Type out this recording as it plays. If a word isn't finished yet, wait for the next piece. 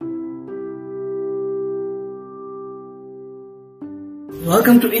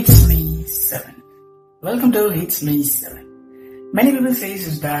Welcome to It's Me 7. Welcome to It's Me 7. Many people say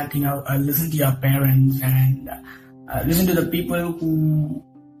is that, listen to your parents and listen to the people who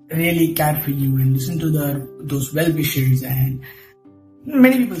really care for you and listen to those well-wishers, and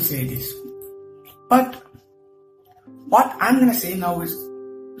many people say this. But what I'm going to say now is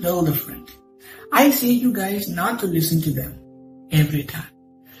a little different. I say you guys not to listen to them every time.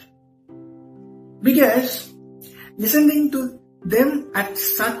 Because listening to them at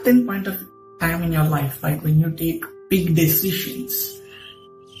certain point of time in your life, like when you take big decisions,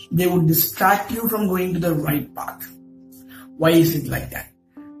 they would distract you from going to the right path. Why is it like that?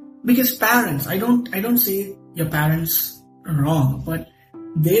 Because parents, I don't say your parents wrong, but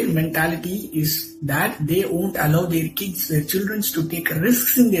their mentality is that they won't allow their children to take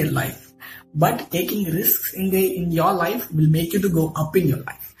risks in their life. But taking risks in your life will make you to go up in your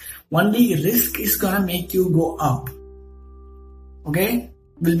life. Only risk is gonna make you go up. Okay?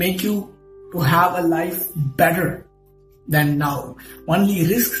 Will make you to have a life better than now. Only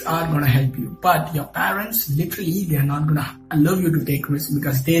risks are gonna help you. But your parents, literally, they are not gonna allow you to take risks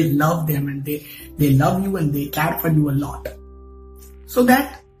because they love them and they love you and they care for you a lot. So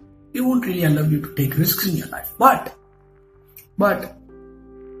that they won't really allow you to take risks in your life. But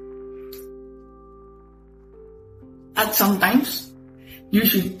at sometimes you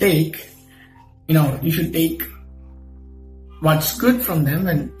should take what's good from them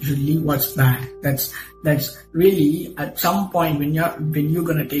and you should leave what's bad. That's really at some point when you're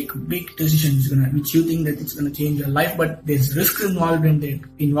gonna take big decisions which you think that it's gonna change your life, but there's risks involved in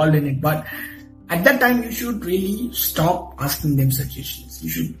it. But at that time you should really stop asking them suggestions. You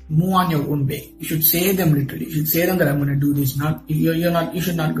should move on your own way. You should say them literally. You should say them that I'm gonna do this. You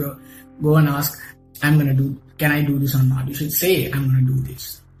should not go and ask, can I do this or not? You should say, I'm gonna do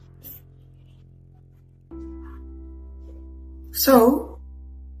this. So,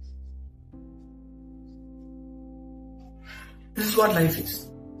 this is what life is.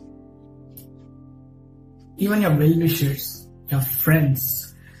 Even your well-wishers, your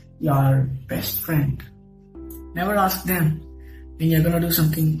friends, your best friend, never ask them when you're gonna do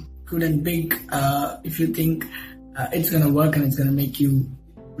something good and big, if you think it's gonna work and it's gonna make you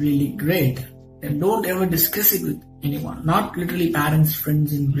really great. Then don't ever discuss it with anyone. Not literally parents,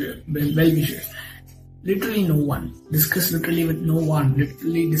 friends, and well-wishers. Literally no one. Discuss literally with no one.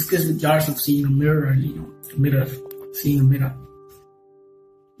 Literally discuss with yourself, seeing a mirror, seeing a mirror.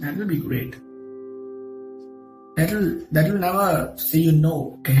 That will be great. That will never say you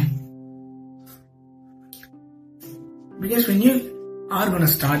no, okay? Because when you are gonna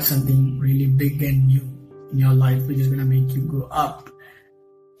start something really big and new in your life, which is gonna make you go up,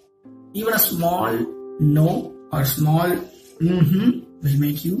 even a small no or small will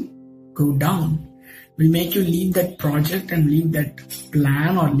make you go down. Will make you leave that project and leave that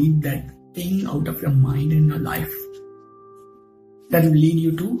plan or leave that thing out of your mind in your life. That will lead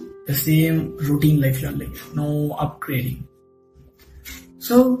you to the same routine life you're living. No upgrading.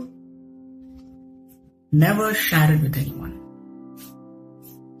 So, never share it with anyone.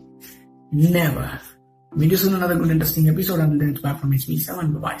 Never. Meet you soon in another good interesting episode. Until then, it's back from It's Me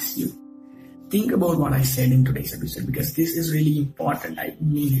 7. Bye-bye. See you. Think about what I said in today's episode because this is really important. I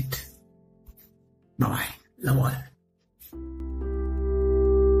mean it. Bye-bye. Love all.